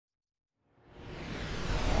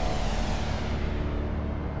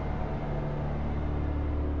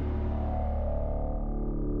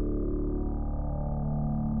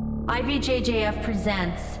IBJJF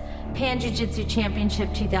presents Pan Jiu-Jitsu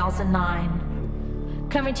Championship 2009.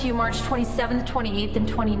 Coming to you March 27th, 28th, and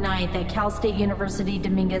 29th at Cal State University,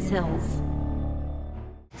 Dominguez Hills.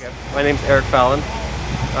 My name is Erick Fallon.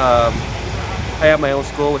 I have my own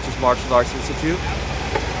school, which is Martial Arts Institute.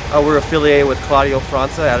 We're affiliated with Claudio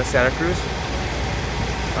Franza out of Santa Cruz.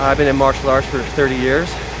 I've been in martial arts for 30 years.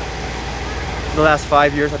 For the last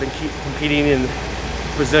 5 years, I've been competing in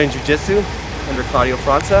Brazilian Jiu-Jitsu under Claudio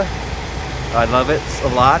Franza. I love it a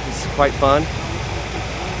lot. It's quite fun.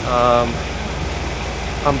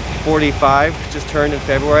 I'm 45, just turned in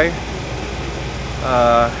February.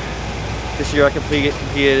 This year I competed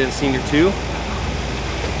in Senior 2.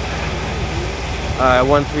 I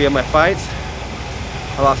won 3 of my fights.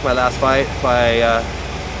 I lost my last fight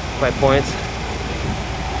by points.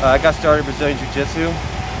 I got started Brazilian Jiu-Jitsu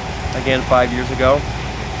again 5 years ago.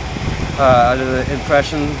 Under the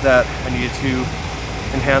impression that I needed to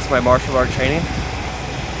enhance my martial art training.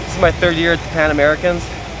 This is my 3rd year at the Pan Americans.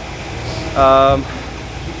 My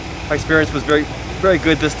experience was very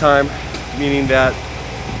good this time, meaning that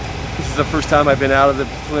this is the first time I've been out of the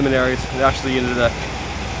preliminaries and actually into the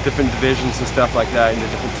different divisions and stuff like that, into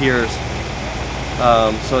different tiers.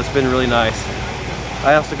 So it's been really nice.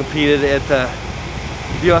 I also competed at the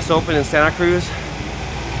US Open in Santa Cruz,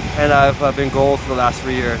 and I've been gold for the last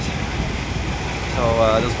 3 years.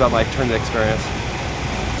 So this is about my tournament experience.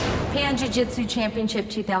 Pan Jiu-Jitsu Championship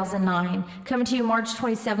 2009, coming to you March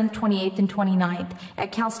 27th, 28th, and 29th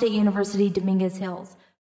at Cal State University, Dominguez Hills.